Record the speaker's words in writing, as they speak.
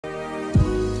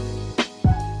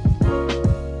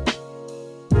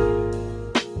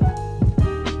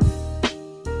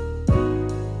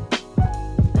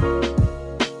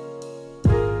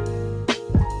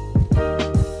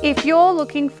If you're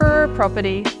looking for a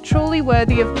property truly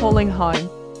worthy of calling home,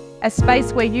 a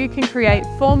space where you can create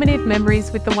formative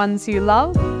memories with the ones you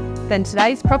love, then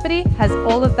today's property has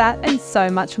all of that and so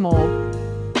much more.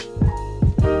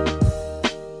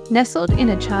 Nestled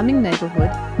in a charming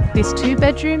neighbourhood, this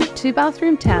 2-bedroom,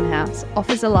 2-bathroom townhouse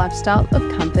offers a lifestyle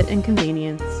of comfort and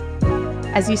convenience.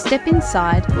 As you step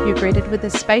inside, you're greeted with a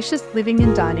spacious living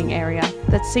and dining area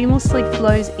that seamlessly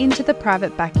flows into the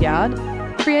private backyard,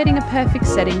 creating a perfect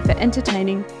setting for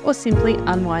entertaining or simply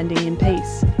unwinding in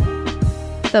peace.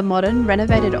 The modern,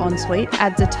 renovated ensuite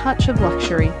adds a touch of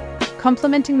luxury,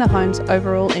 complementing the home's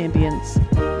overall ambience.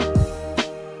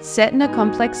 Set in a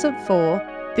complex of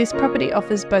 4, this property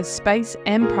offers both space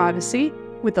and privacy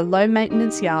with a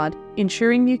low-maintenance yard,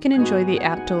 ensuring you can enjoy the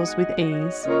outdoors with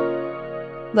ease.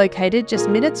 Located just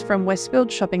minutes from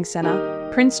Westfield Shopping Centre,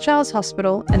 Prince Charles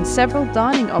Hospital and several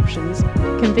dining options,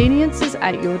 convenience is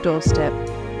at your doorstep.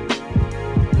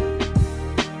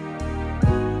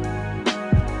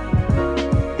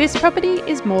 This property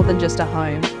is more than just a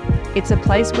home. It's a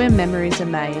place where memories are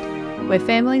made, where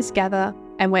families gather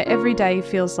and where every day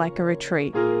feels like a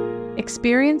retreat.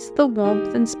 Experience the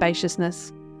warmth and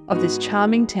spaciousness of this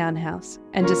charming townhouse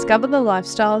and discover the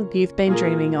lifestyle you've been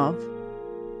dreaming of.